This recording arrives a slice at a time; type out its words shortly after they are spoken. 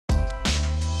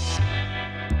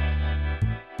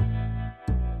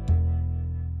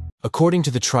According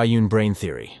to the triune brain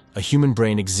theory, a human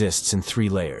brain exists in 3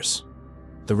 layers.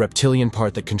 The reptilian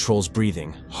part that controls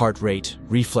breathing, heart rate,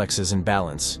 reflexes, and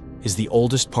balance is the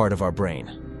oldest part of our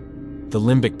brain. The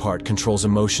limbic part controls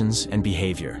emotions and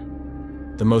behavior.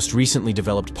 The most recently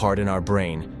developed part in our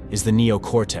brain is the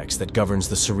neocortex that governs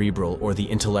the cerebral or the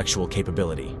intellectual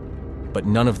capability. But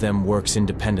none of them works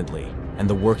independently, and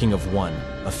the working of one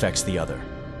affects the other.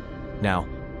 Now,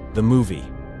 the movie,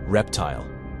 Reptile,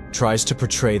 tries to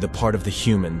portray the part of the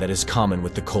human that is common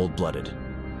with the cold-blooded.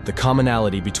 The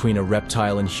commonality between a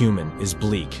reptile and human is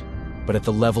bleak, but at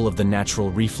the level of the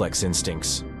natural reflex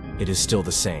instincts, it is still the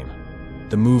same.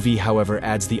 The movie, however,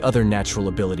 adds the other natural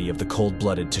ability of the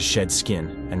cold-blooded to shed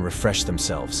skin and refresh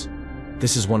themselves.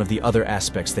 This is one of the other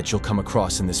aspects that you'll come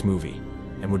across in this movie,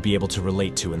 and would be able to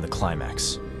relate to in the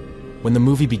climax. When the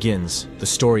movie begins, the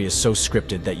story is so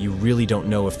scripted that you really don't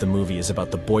know if the movie is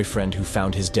about the boyfriend who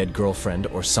found his dead girlfriend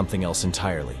or something else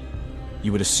entirely.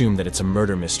 You would assume that it's a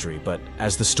murder mystery, but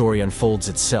as the story unfolds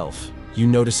itself, you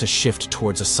notice a shift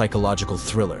towards a psychological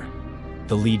thriller.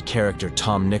 The lead character,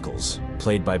 Tom Nichols,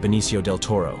 played by Benicio del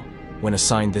Toro, when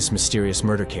assigned this mysterious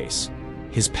murder case,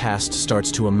 his past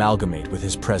starts to amalgamate with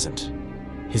his present.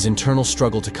 His internal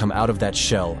struggle to come out of that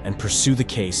shell and pursue the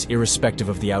case irrespective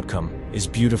of the outcome is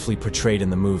beautifully portrayed in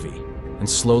the movie, and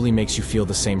slowly makes you feel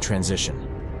the same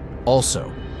transition. Also,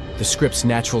 the script's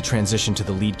natural transition to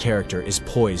the lead character is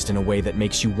poised in a way that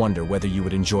makes you wonder whether you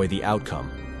would enjoy the outcome,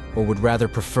 or would rather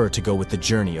prefer to go with the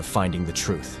journey of finding the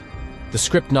truth. The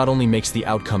script not only makes the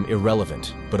outcome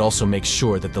irrelevant, but also makes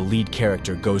sure that the lead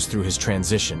character goes through his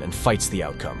transition and fights the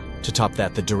outcome. To top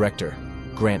that, the director,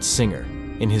 Grant Singer,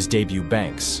 in his debut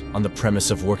banks on the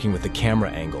premise of working with the camera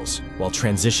angles while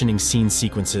transitioning scene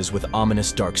sequences with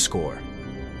ominous dark score.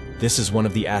 This is one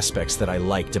of the aspects that I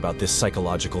liked about this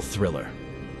psychological thriller.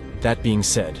 That being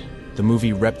said, the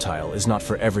movie Reptile is not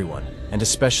for everyone, and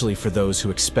especially for those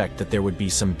who expect that there would be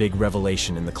some big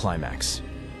revelation in the climax.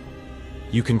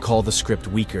 You can call the script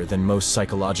weaker than most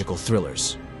psychological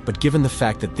thrillers, but given the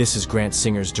fact that this is Grant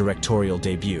Singer's directorial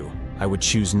debut, I would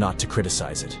choose not to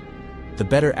criticize it. The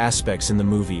better aspects in the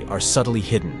movie are subtly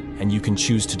hidden, and you can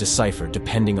choose to decipher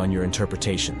depending on your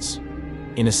interpretations.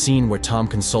 In a scene where Tom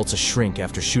consults a shrink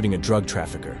after shooting a drug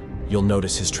trafficker, you'll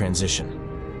notice his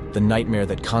transition. The nightmare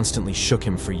that constantly shook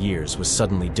him for years was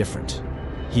suddenly different.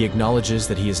 He acknowledges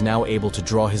that he is now able to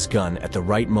draw his gun at the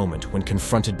right moment when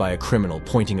confronted by a criminal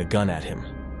pointing a gun at him.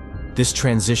 This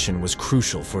transition was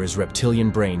crucial for his reptilian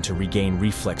brain to regain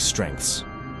reflex strengths.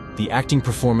 The acting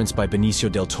performance by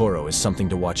Benicio del Toro is something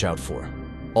to watch out for.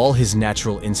 All his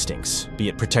natural instincts, be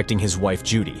it protecting his wife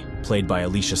Judy, played by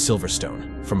Alicia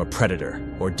Silverstone, from a predator,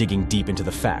 or digging deep into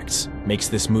the facts, makes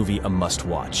this movie a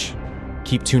must-watch.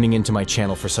 Keep tuning into my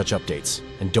channel for such updates,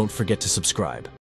 and don't forget to subscribe.